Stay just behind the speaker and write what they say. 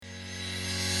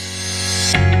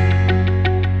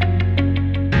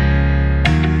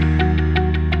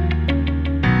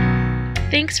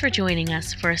for joining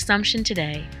us for Assumption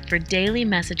Today for daily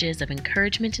messages of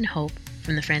encouragement and hope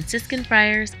from the Franciscan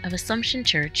Friars of Assumption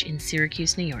Church in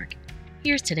Syracuse, New York.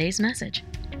 Here's today's message.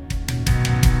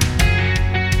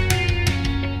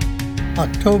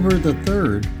 October the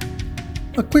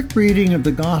 3rd. A quick reading of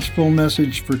the gospel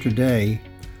message for today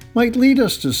might lead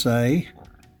us to say,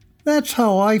 that's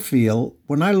how I feel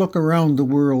when I look around the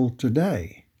world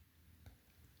today.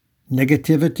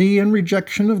 Negativity and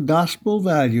rejection of gospel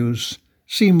values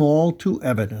seem all too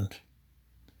evident.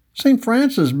 St.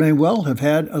 Francis may well have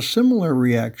had a similar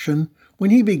reaction when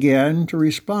he began to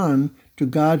respond to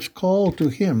God's call to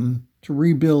him to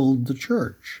rebuild the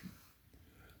church.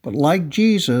 But like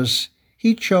Jesus,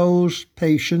 he chose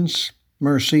patience,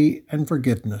 mercy, and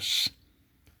forgiveness.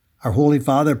 Our Holy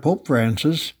Father, Pope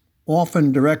Francis,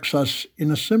 often directs us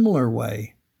in a similar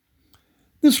way.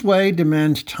 This way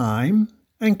demands time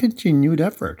and continued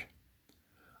effort.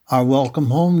 Our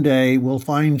Welcome Home Day will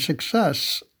find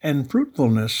success and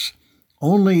fruitfulness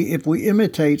only if we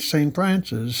imitate St.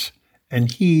 Francis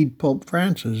and heed Pope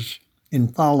Francis in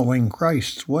following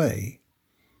Christ's way.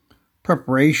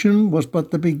 Preparation was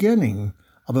but the beginning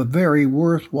of a very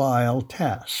worthwhile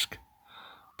task.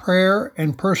 Prayer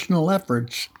and personal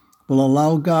efforts will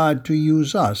allow God to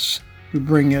use us to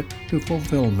bring it to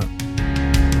fulfillment.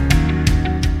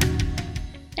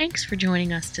 Thanks for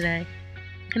joining us today.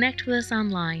 Connect with us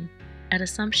online at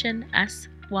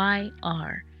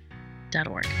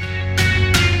AssumptionSYR.org.